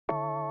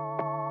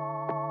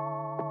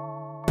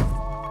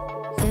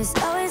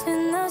There's always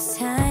been those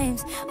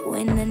times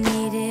when I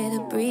needed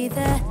a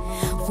breather,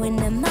 when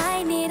I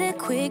might need a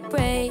quick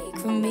break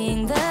from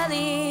being the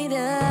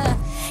leader.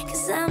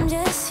 Cause I'm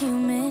just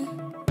human,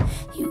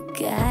 you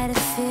gotta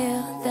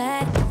feel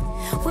that.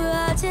 We're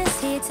all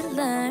just here to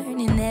learn,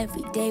 and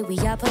every day we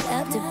all put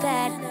up to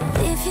bat.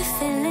 If you're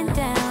feeling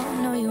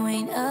down, no you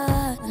ain't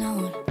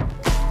alone.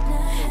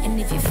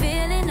 And if you're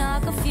feeling all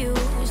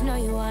confused, no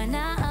you are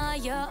not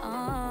on your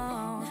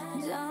own.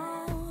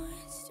 Don't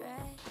stray.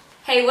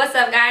 Hey, what's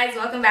up guys?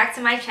 Welcome back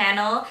to my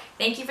channel.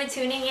 Thank you for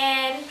tuning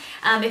in.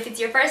 If it's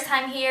your first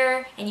time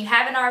here and you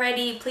haven't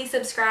already, please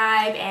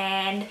subscribe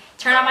and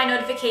turn on my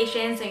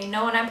notifications so you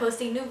know when I'm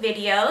posting new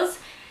videos.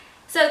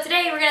 So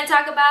today we're going to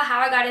talk about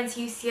how I got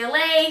into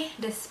UCLA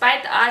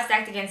despite the odds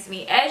stacked against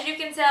me. As you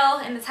can tell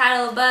in the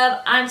title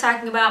above, I'm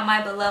talking about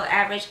my below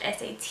average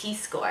SAT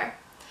score.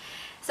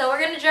 So we're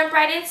going to jump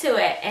right into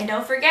it, and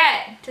don't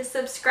forget to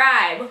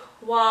subscribe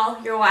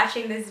while you're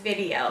watching this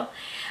video.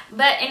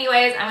 But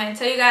anyways, I'm going to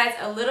tell you guys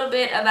a little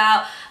bit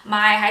about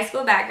my high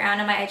school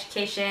background and my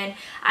education.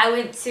 I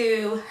went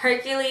to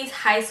Hercules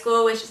High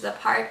School, which is a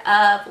part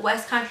of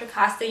West Contra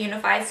Costa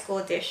Unified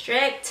School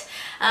District.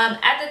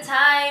 At the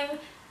time,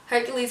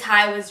 Hercules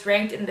High was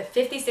ranked in the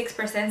 56th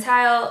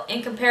percentile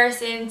in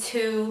comparison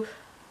to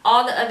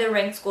all the other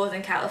ranked schools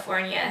in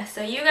California.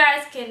 So you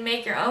guys can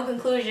make your own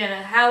conclusion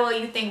of how well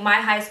you think my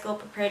high school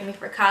prepared me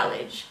for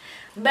college.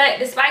 But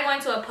despite going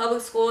to a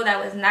public school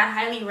that was not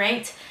highly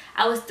ranked,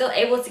 I was still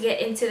able to get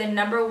into the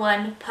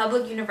 #1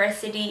 public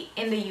university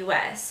in the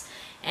US.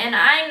 And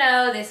I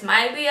know this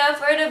might be up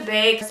for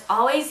debate. There's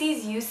always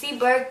these UC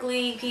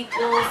Berkeley people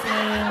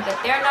saying that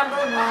they're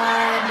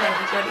 #1, but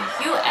if you go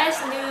to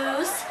US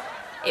News,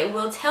 it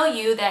will tell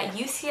you that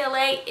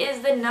UCLA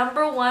is the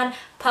 #1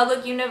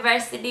 public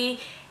university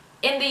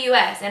in the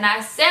US. And I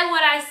said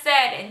what I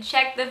said, and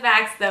check the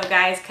facts though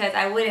guys, because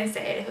I wouldn't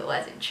say it if it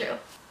wasn't true.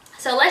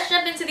 So let's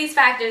jump into these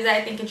factors that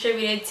I think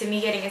contributed to me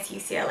getting into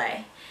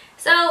UCLA.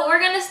 So we're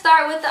going to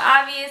start with the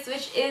obvious,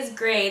 which is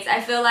grades. I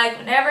feel like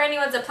whenever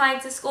anyone's applying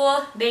to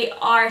school, they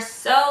are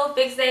so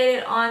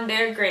fixated on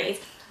their grades,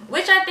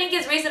 which I think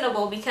is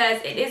reasonable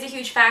because it is a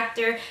huge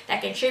factor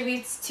that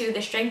contributes to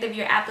the strength of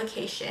your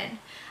application.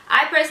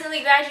 I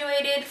personally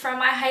graduated from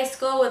my high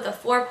school with a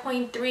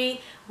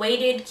 4.3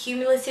 weighted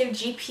cumulative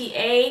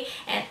GPA,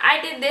 and I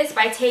did this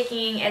by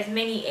taking as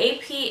many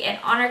AP and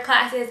honor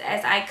classes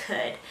as I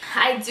could.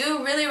 I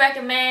do really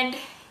recommend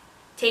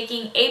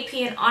taking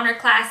AP and honor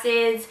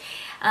classes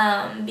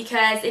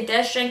because it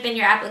does strengthen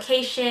your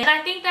application. And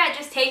I think that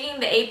just taking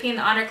the AP and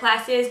the honor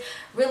classes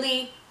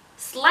really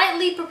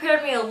slightly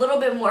prepared me a little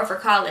bit more for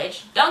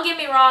college. Don't get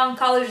me wrong,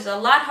 college is a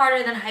lot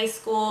harder than high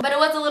school, but it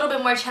was a little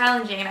bit more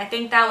challenging, and I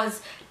think that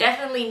was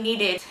definitely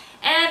needed.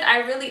 And I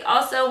really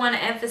also want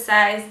to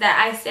emphasize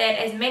that I said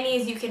as many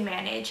as you can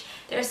manage.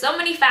 There are so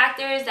many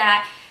factors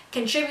that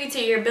contribute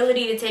to your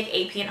ability to take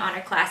AP and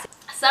honor classes.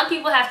 Some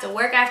people have to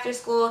work after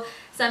school.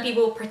 Some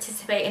people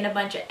participate in a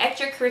bunch of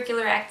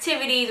extracurricular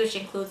activities, which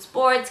include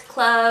sports,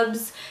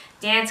 clubs,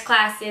 dance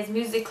classes,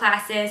 music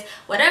classes,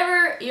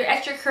 whatever your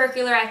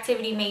extracurricular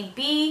activity may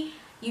be.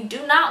 You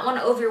do not want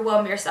to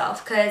overwhelm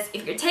yourself, because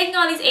if you're taking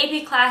all these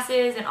AP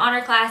classes and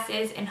honor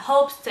classes in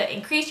hopes to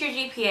increase your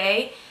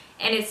GPA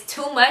and it's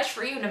too much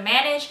for you to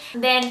manage,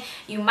 then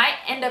you might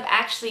end up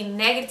actually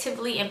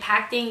negatively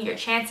impacting your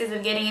chances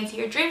of getting into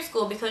your dream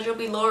school because you'll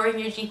be lowering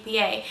your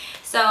GPA.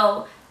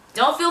 So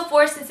don't feel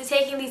forced into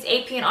taking these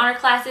AP and honor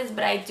classes,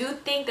 but I do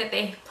think that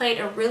they played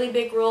a really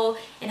big role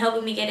in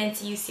helping me get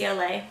into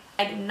UCLA.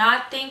 I do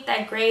not think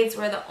that grades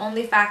were the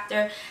only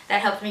factor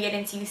that helped me get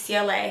into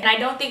UCLA. And I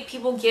don't think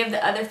people give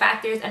the other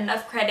factors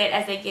enough credit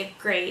as they give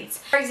grades.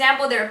 For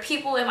example, there are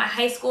people in my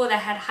high school that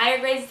had higher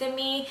grades than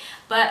me,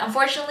 but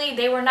unfortunately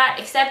they were not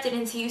accepted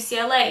into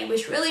UCLA,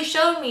 which really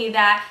showed me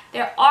that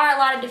there are a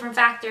lot of different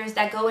factors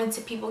that go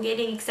into people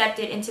getting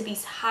accepted into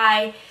these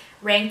high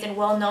ranked and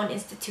well-known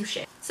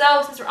institutions.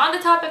 So since we're on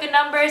the topic of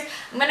numbers,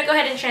 I'm going to go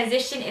ahead and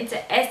transition into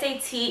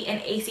SAT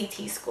and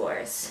ACT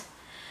scores.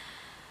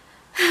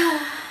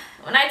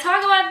 When I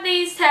talk about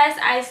these tests,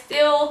 I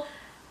still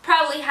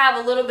probably have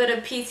a little bit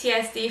of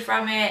PTSD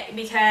from it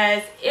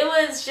because it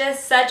was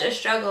just such a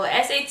struggle.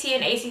 SAT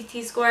and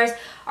ACT scores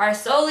are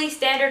solely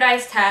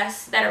standardized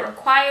tests that are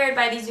required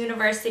by these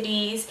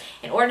universities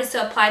in order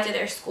to apply to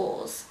their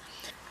schools.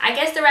 I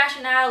guess the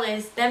rationale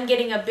is them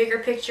getting a bigger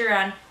picture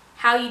on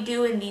how you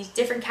do in these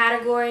different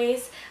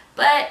categories,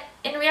 but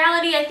in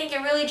reality I think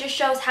it really just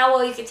shows how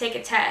well you can take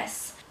a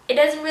test. It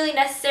doesn't really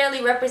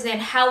necessarily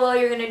represent how well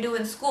you're going to do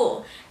in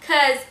school,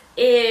 because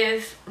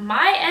if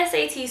my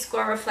SAT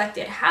score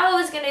reflected how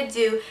I was going to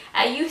do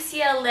at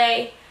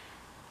UCLA,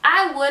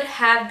 I would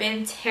have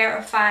been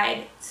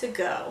terrified to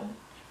go.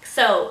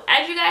 So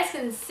as you guys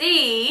can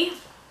see,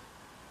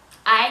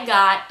 I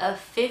got a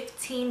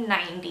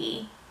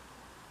 1590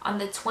 on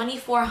the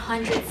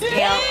 2400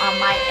 scale on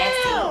my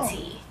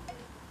SAT.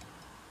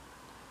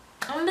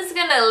 I'm just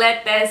gonna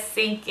let that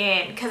sink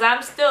in because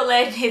I'm still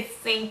letting it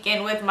sink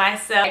in with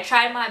myself. I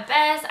tried my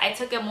best, I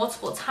took it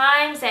multiple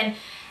times, and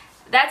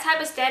that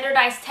type of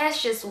standardized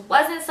test just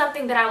wasn't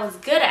something that I was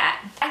good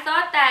at. I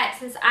thought that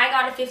since I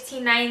got a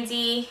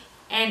 1590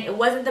 and it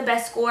wasn't the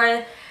best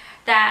score,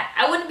 that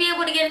I wouldn't be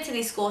able to get into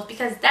these schools,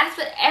 because that's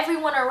what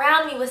everyone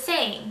around me was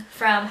saying,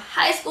 from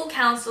high school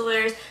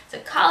counselors to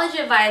college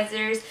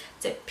advisors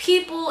to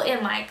people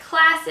in my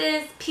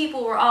classes.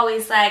 People were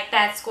always like,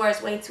 that score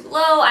is way too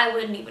low, I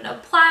wouldn't even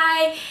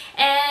apply.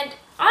 And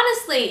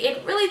honestly,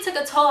 it really took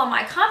a toll on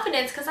my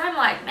confidence, because I'm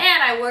like, man,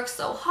 I worked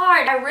so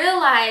hard. I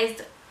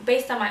realized,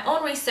 based on my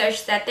own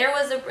research, that there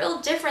was a real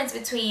difference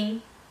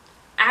between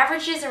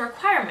averages and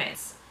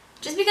requirements.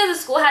 Just because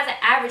a school has an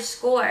average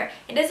score,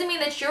 it doesn't mean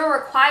that you're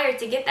required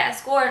to get that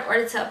score in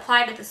order to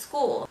apply to the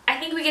school. I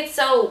think we get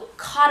so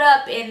caught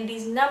up in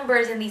these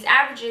numbers and these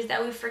averages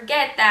that we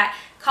forget that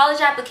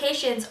college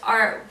applications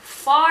are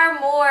far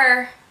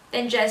more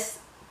than just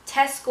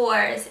test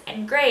scores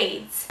and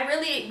grades. I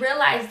really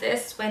realized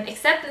this when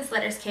acceptance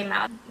letters came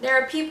out. There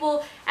are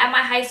people at my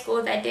high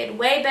school that did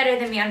way better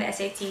than me on the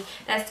SAT,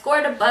 that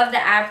scored above the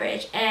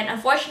average, and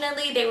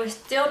unfortunately they were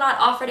still not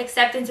offered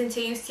acceptance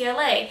into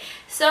UCLA.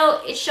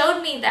 So it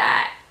showed me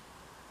that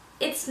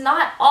it's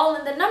not all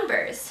in the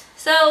numbers.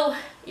 So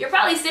you're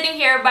probably sitting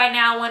here by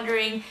now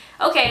wondering,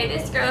 okay,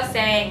 this girl's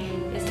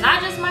saying it's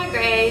not just my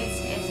grades,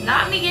 it's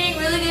not me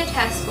getting really good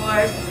test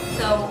scores,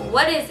 so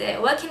what is it?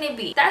 What can it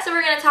be? That's what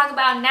we're going to talk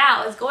about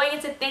now, is going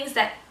into things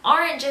that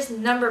aren't just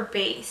number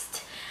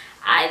based.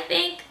 I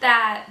think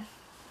that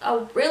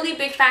a really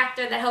big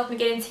factor that helped me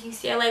get into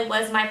UCLA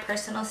was my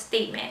personal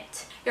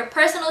statement. Your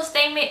personal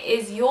statement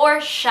is your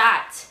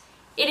shot.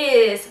 It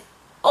is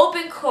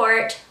open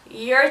court,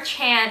 your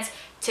chance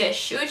to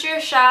shoot your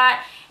shot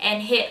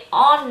and hit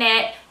all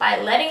net by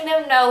letting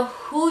them know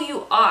who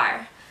you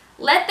are.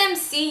 Let them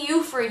see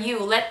you for you.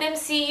 Let them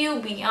see you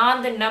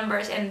beyond the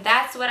numbers. And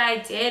that's what I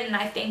did, and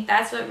I think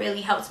that's what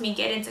really helped me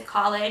get into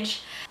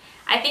college.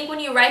 I think when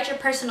you write your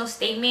personal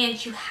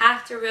statement, you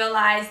have to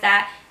realize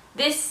that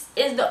this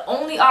is the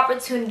only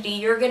opportunity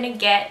you're gonna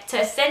get to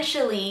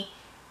essentially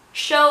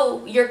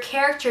show your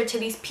character to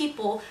these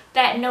people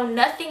that know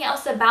nothing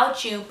else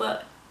about you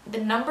but the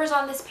numbers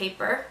on this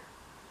paper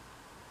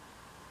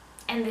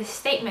and this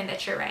statement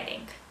that you're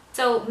writing.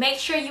 So make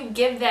sure you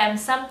give them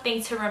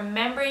something to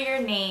remember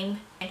your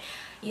name.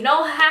 You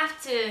don't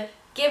have to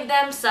give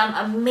them some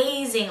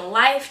amazing,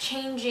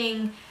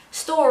 life-changing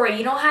story.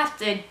 You don't have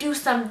to do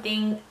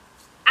something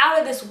out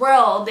of this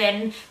world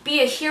and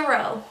be a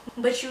hero.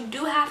 But you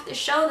do have to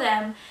show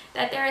them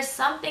that there is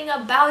something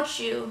about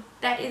you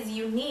that is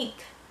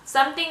unique.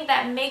 Something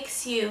that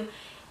makes you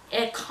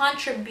a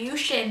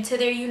contribution to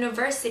their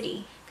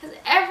university. Because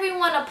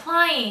everyone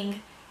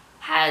applying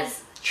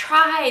has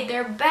tried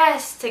their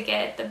best to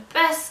get the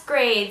best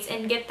grades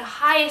and get the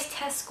highest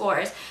test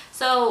scores.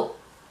 So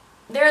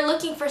they're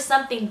looking for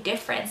something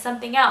different,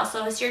 something else.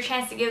 So it's your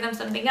chance to give them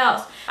something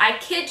else. I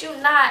kid you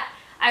not,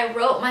 I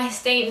wrote my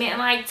statement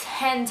like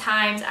 10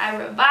 times. I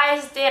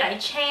revised it, I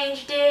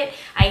changed it,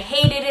 I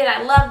hated it,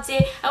 I loved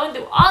it. I went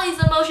through all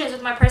these emotions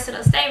with my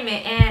personal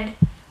statement, and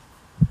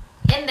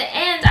in the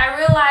end I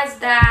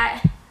realized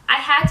that I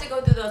had to go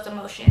through those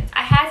emotions.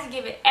 I had to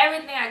give it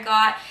everything I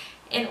got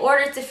in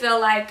order to feel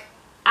like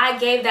I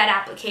gave that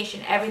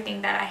application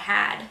everything that I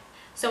had.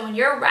 So when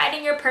you're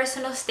writing your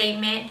personal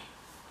statement,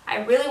 I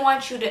really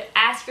want you to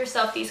ask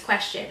yourself these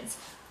questions.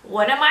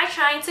 What am I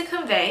trying to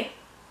convey?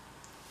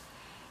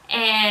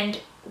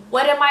 And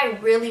what am I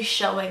really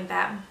showing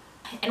them?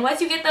 And once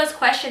you get those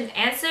questions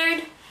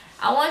answered,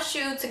 I want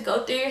you to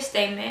go through your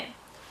statement,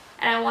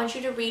 and I want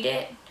you to read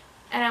it,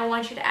 and I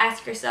want you to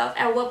ask yourself,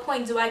 at what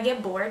point do I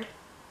get bored?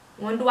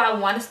 When do I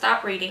want to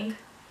stop reading?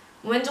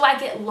 When do I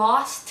get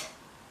lost?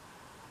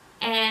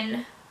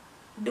 And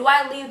do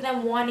I leave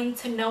them wanting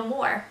to know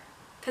more?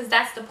 Because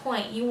that's the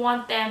point. You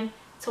want them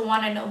to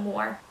want to know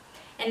more.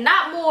 And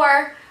not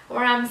more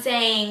where I'm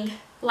saying,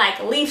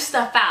 like, leave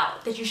stuff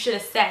out that you should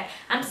have said.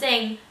 I'm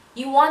saying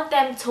you want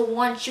them to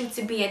want you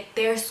to be at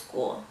their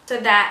school, so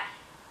that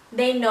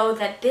they know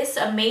that this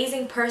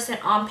amazing person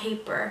on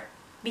paper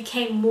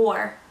became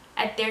more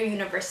at their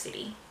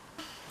university.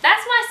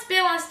 That's my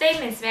spiel on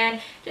statements, man.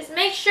 Just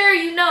make sure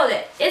you know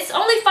that it's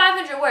only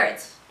 500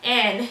 words.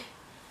 And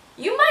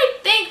you might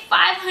think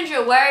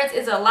 500 words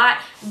is a lot,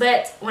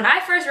 but when I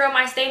first wrote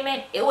my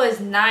statement, it was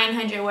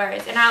 900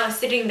 words. And I was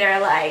sitting there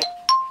like,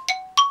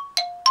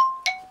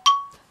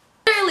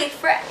 literally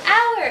for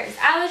hours.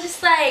 I was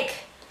just like,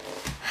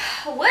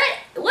 what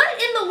in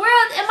the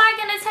world am I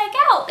gonna take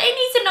out? They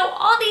need to know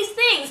all these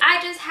things.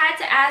 I just had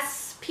to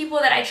ask people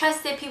that I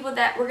trusted, people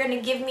that were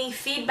gonna give me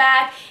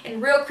feedback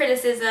and real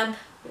criticism.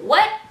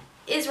 What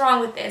is wrong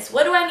with this?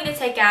 What do I need to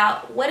take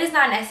out? What is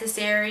not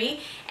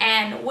necessary?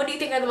 And what do you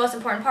think are the most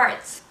important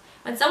parts?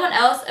 When someone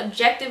else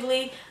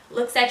objectively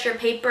looks at your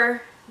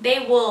paper, they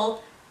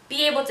will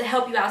be able to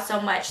help you out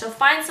so much. So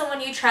find someone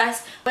you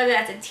trust, whether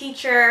that's a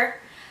teacher,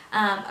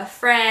 a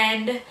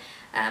friend,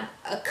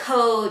 a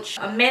coach,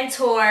 a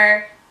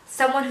mentor,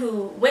 someone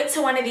who went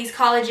to one of these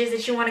colleges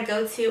that you want to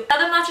go to. Tell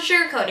them not to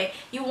sugarcoat it.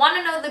 You want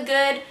to know the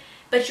good,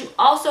 but you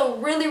also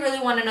really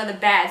want to know the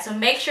bad. So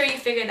make sure you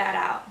figure that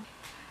out.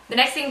 The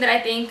next thing that I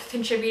think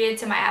contributed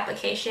to my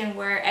application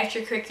were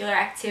extracurricular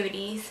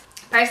activities.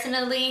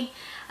 Personally,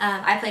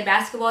 I played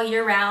basketball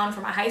year-round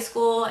for my high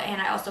school, and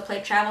I also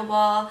played travel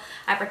ball.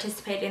 I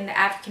participated in the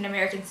African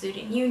American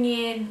Student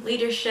Union,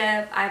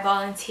 leadership. I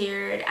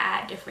volunteered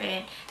at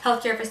different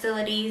healthcare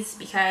facilities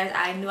because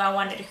I knew I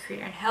wanted a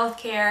career in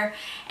healthcare,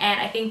 and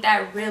I think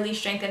that really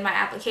strengthened my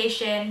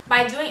application.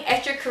 By doing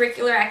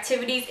extracurricular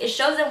activities, it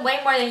shows them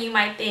way more than you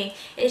might think.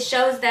 It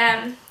shows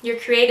them your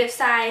creative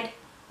side.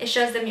 It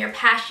shows them your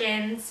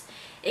passions.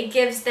 It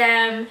gives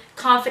them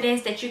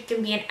confidence that you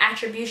can be an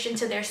attribution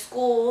to their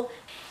school.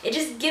 It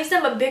just gives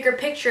them a bigger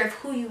picture of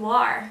who you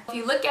are. If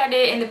you look at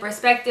it in the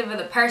perspective of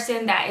the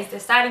person that is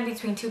deciding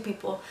between two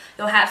people,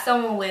 you'll have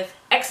someone with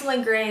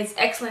excellent grades,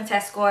 excellent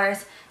test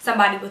scores,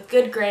 somebody with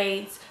good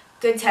grades,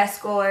 good test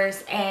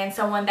scores, and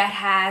someone that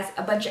has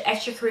a bunch of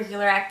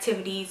extracurricular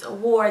activities,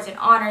 awards, and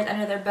honors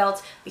under their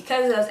belts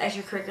because of those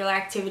extracurricular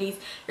activities.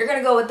 You're going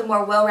to go with the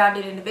more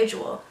well-rounded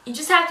individual. You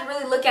just have to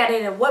really look at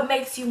it and what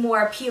makes you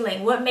more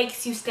appealing, what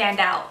makes you stand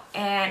out.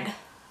 And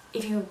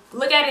if you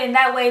look at it in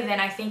that way, then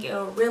I think it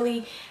will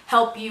really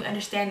help you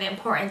understand the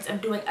importance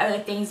of doing other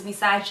things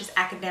besides just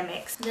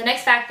academics. The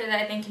next factor that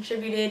I think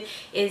contributed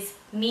is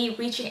me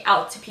reaching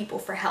out to people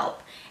for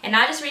help. And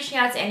not just reaching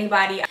out to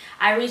anybody.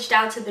 I reached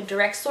out to the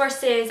direct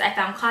sources. I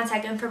found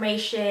contact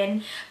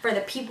information for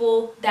the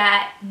people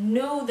that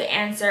knew the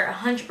answer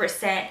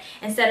 100%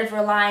 instead of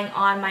relying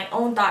on my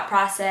own thought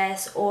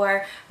process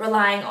or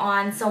relying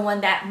on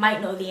someone that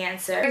might know the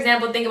answer. For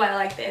example, think about it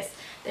like this.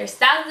 There's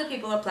thousands of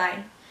people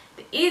applying.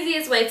 The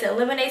easiest way to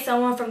eliminate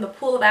someone from the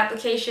pool of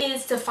application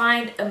is to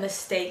find a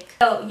mistake.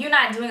 So you're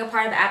not doing a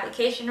part of the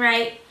application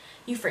right,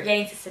 you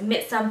forgetting to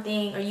submit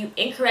something, or you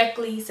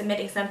incorrectly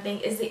submitting something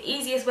is the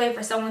easiest way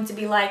for someone to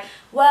be like,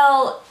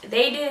 well,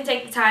 they didn't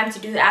take the time to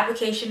do the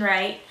application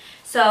right,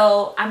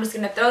 so I'm just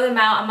going to throw them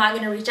out. I'm not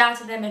going to reach out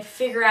to them and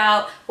figure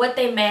out what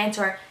they meant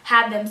or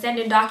have them send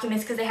in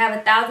documents because they have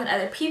 1,000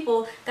 other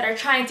people that are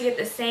trying to get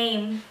the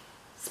same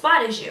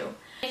spot as you.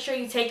 Make sure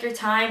you take your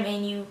time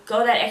and you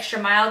go that extra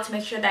mile to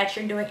make sure that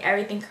you're doing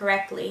everything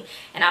correctly.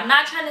 And I'm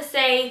not trying to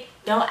say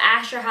don't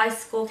ask your high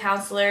school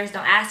counselors,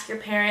 don't ask your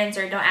parents,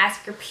 or don't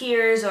ask your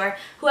peers or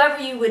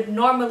whoever you would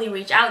normally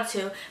reach out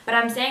to, but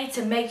I'm saying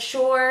to make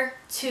sure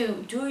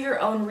to do your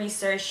own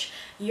research.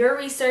 Your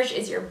research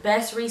is your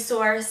best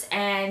resource,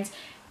 and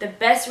the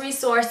best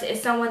resource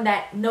is someone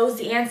that knows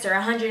the answer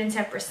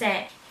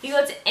 110%. If you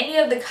go to any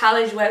of the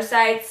college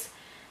websites,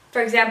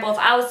 for example, if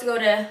I was to go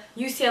to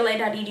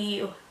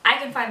UCLA.edu, I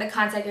can find the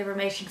contact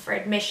information for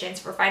admissions,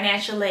 for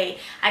financial aid.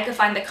 I can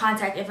find the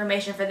contact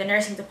information for the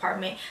nursing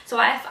department. So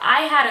if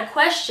I had a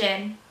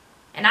question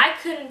and I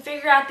couldn't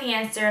figure out the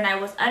answer and I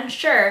was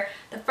unsure,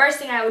 the first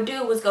thing I would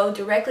do was go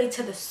directly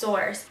to the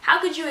source.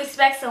 How could you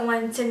expect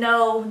someone to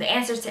know the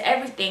answers to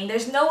everything?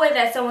 There's no way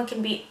that someone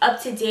can be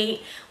up to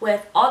date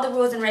with all the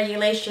rules and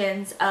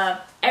regulations of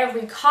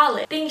every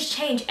college. Things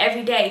change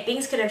every day.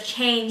 Things could have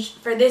changed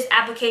for this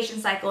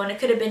application cycle and it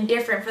could have been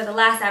different for the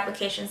last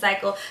application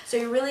cycle. So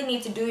you really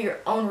need to do your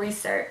own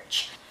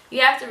research.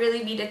 You have to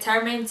really be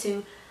determined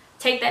to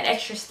take that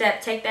extra step,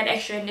 take that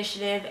extra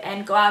initiative,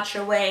 and go out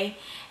your way.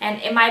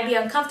 And it might be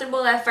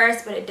uncomfortable at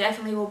first, but it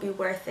definitely will be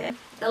worth it.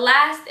 The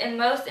last and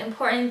most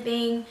important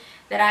thing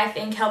that I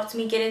think helped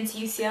me get into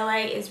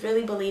UCLA is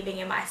really believing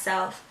in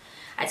myself.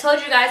 I told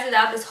you guys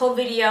throughout this whole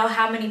video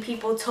how many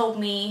people told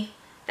me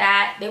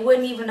that they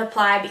wouldn't even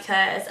apply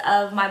because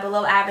of my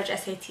below average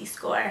SAT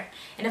score.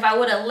 And if I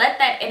would have let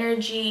that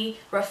energy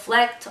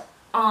reflect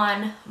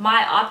on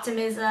my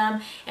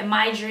optimism and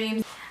my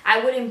dreams,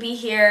 I wouldn't be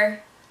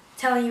here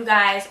telling you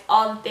guys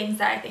all the things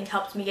that I think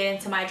helped me get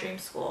into my dream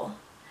school.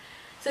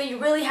 So you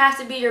really have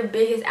to be your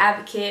biggest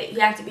advocate. You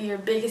have to be your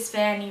biggest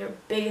fan, your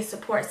biggest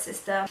support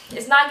system.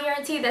 It's not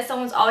guaranteed that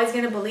someone's always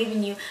going to believe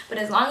in you, but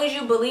as long as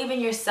you believe in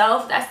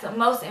yourself, that's the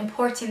most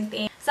important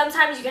thing.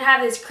 Sometimes you can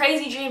have this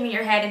crazy dream in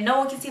your head and no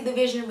one can see the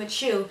vision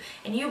but you,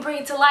 and you bring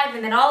it to life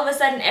and then all of a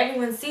sudden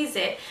everyone sees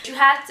it. You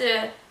have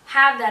to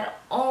have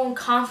that own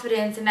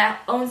confidence and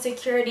that own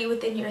security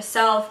within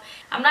yourself.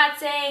 I'm not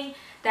saying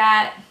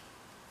that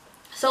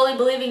solely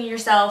believing in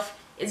yourself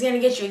is going to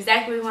get you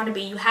exactly where you want to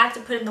be. You have to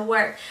put in the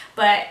work,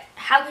 but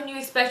how can you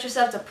expect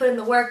yourself to put in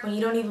the work when you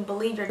don't even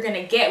believe you're going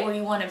to get where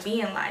you want to be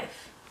in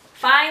life?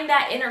 Find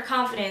that inner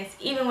confidence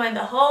even when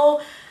the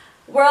whole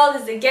world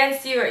is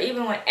against you, or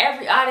even when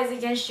every odd is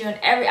against you and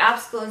every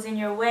obstacle is in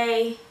your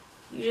way.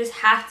 You just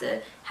have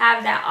to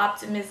have that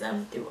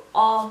optimism through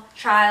all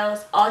trials,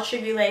 all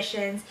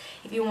tribulations,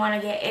 if you want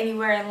to get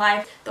anywhere in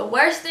life. The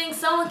worst thing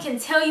someone can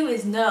tell you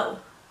is no.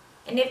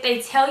 And if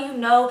they tell you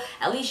no,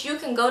 at least you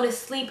can go to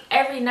sleep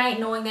every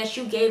night knowing that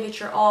you gave it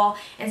your all,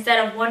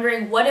 instead of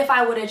wondering, what if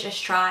I would have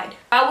just tried? If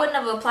I wouldn't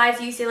have applied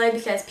to UCLA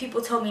because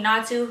people told me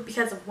not to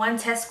because of one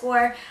test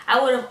score,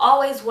 I would have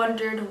always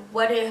wondered,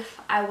 what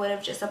if I would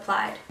have just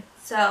applied?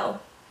 So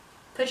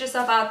put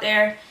yourself out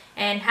there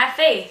and have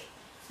faith.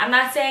 I'm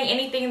not saying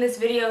anything in this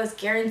video is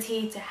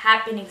guaranteed to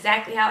happen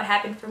exactly how it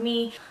happened for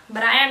me,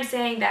 but I am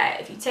saying that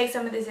if you take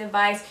some of this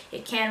advice,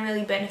 it can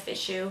really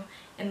benefit you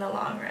in the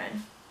long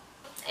run.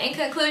 In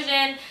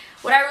conclusion,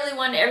 what I really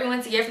wanted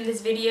everyone to get from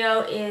this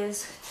video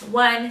is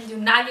 1, do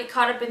not get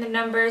caught up in the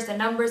numbers. The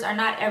numbers are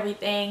not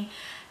everything.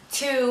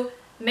 2,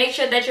 make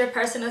sure that your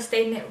personal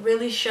statement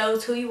really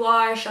shows who you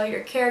are, show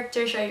your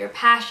character, show your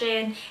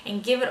passion,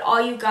 and give it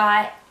all you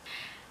got.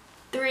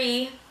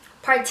 3,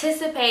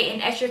 participate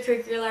in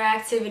extracurricular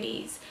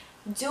activities.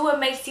 Do what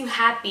makes you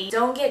happy.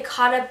 Don't get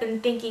caught up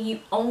in thinking you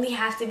only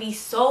have to be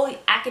solely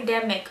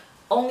academic,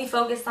 only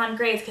focused on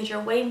grades, because you're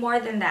way more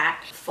than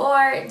that.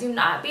 4, do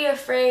not be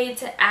afraid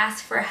to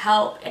ask for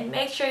help, and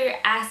make sure you're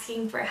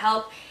asking for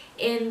help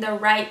in the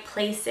right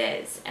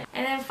places.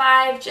 And then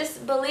 5,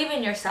 just believe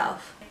in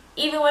yourself.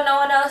 Even when no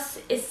one else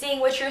is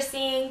seeing what you're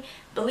seeing,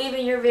 believe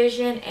in your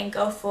vision and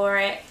go for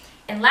it.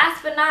 And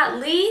last but not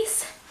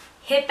least,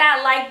 hit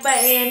that like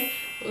button.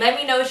 Let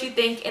me know what you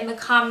think in the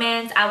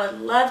comments. I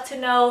would love to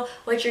know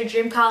what your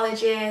dream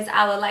college is.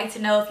 I would like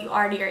to know if you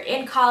already are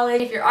in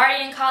college. If you're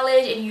already in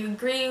college and you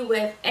agree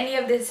with any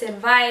of this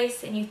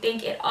advice and you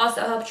think it also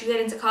helped you get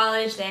into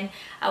college, then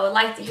I would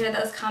like to hear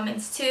those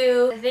comments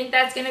too. I think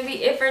that's going to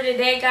be it for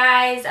today,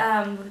 guys.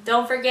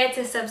 Don't forget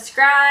to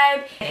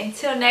subscribe.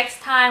 Until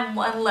next time,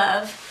 one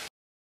love.